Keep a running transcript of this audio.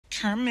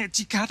Kermit,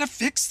 you gotta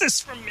fix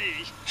this for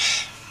me.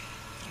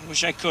 I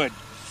wish I could.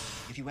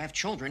 If you have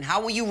children,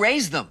 how will you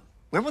raise them?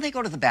 Where will they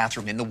go to the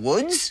bathroom? In the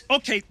woods?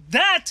 Okay,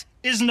 that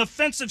is an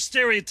offensive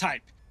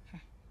stereotype.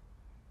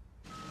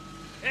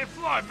 Hey,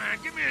 Floyd, man,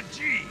 give me a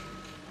G.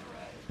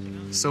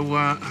 So,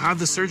 how'd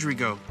the surgery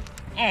go?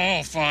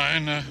 Oh,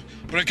 fine.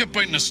 But I kept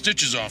biting the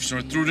stitches off, so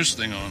I threw this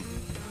thing on.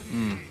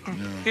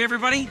 Hey,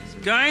 everybody.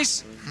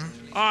 Guys,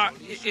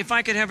 if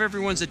I could have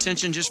everyone's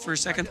attention just for a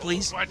second,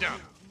 please. Quiet down.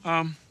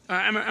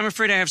 I'm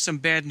afraid I have some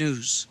bad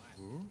news.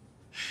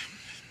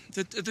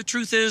 The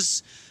truth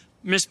is,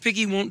 Miss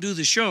Piggy won't do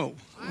the show,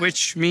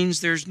 which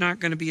means there's not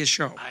going to be a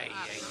show.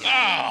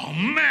 Oh,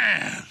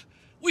 man.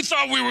 We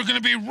thought we were going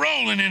to be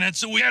rolling in it,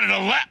 so we added a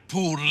lap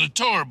pool to the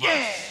tour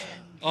bus.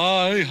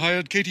 I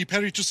hired Katy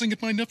Perry to sing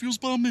at my nephew's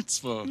bar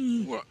mitzvah.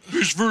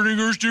 It's burning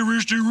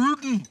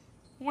rootin'.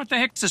 What the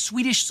heck's a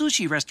Swedish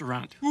sushi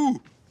restaurant?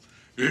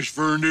 It's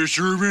for the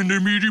serving the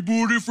meaty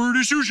booty for the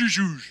sushi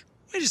shoes.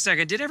 Wait a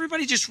second, did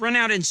everybody just run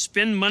out and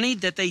spend money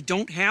that they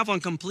don't have on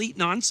complete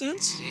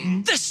nonsense?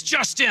 This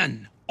just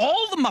in.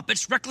 All the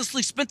Muppets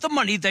recklessly spent the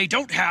money they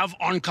don't have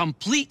on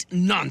complete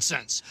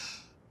nonsense.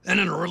 And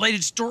in a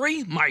related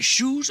story, my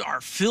shoes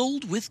are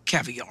filled with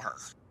caviar.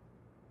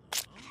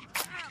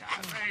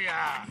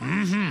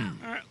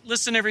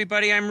 Listen,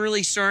 everybody, I'm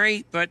really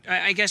sorry, but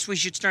I guess we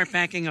should start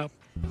packing up.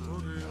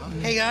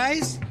 Hey,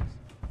 guys.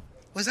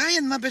 Was I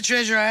in Muppet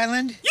Treasure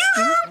Island?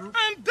 Yeah,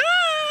 I'm back!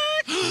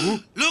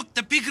 Look,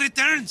 the pig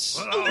returns.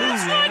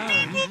 That's right,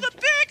 people. The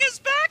pig is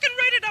back and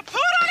ready to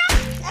put on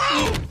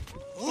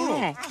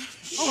a...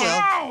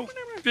 Oh,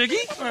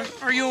 Piggy,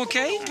 are you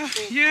okay?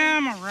 Yeah,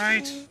 I'm all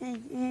right.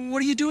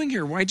 What are you doing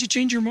here? Why'd you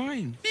change your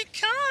mind?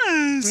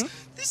 Because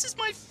this is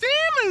my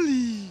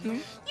family.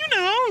 You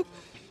know,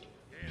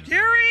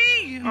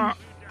 Gary,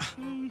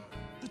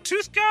 the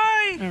tooth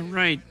guy.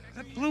 Right.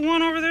 That blue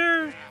one over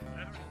there.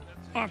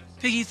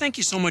 Piggy, thank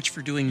you so much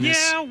for doing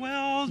this. Yeah,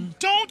 well,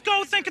 don't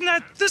go thinking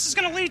that this is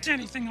going to lead to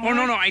anything. Oh,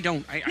 no, I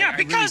don't. Because I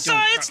really don't.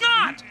 it's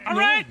not, all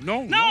right?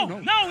 No,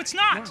 it's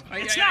not.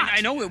 It's not.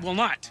 I know it will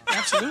not.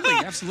 Absolutely.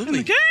 And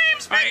the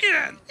game's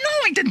begin. No,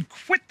 I didn't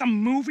quit the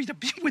movie to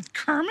be with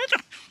Kermit.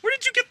 Where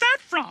did you get that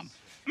from?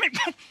 I mean,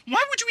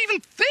 why would you even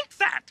think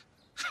that?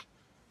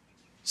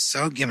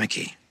 So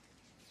gimmicky.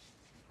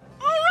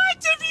 All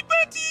right,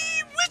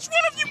 everybody. Which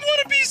one of you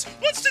wannabes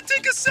wants to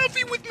take a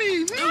selfie with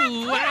me?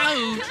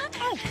 Wow.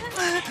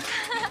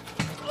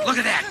 Look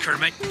at that,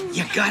 Kermit.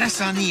 You got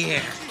us on the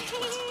air.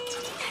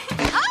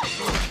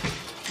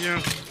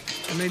 Yeah,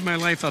 I made my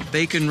life a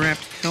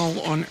bacon-wrapped hell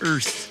on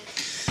earth.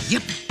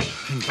 Yep.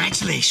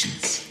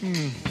 Congratulations.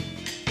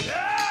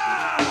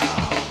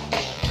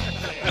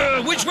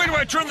 Which way do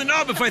I turn the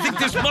knob if I think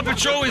this Muppet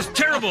Show is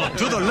terrible?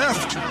 To the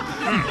left.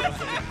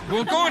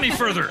 Won't go any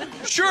further.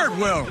 Sure it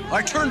will.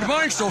 I turned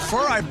mine so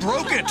far I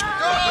broke it.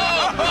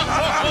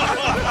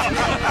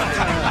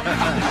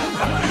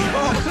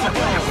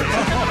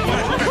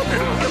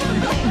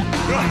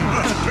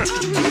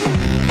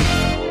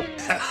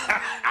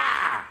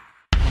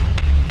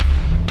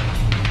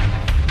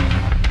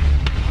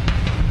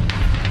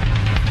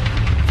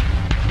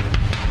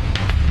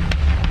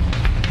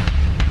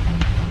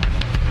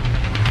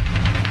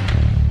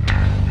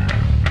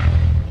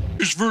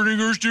 It's burning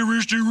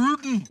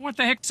rootin'. What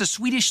the heck's a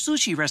Swedish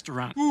sushi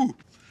restaurant?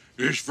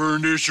 It's for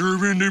the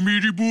serving the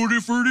meaty booty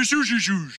for the sushi shoes.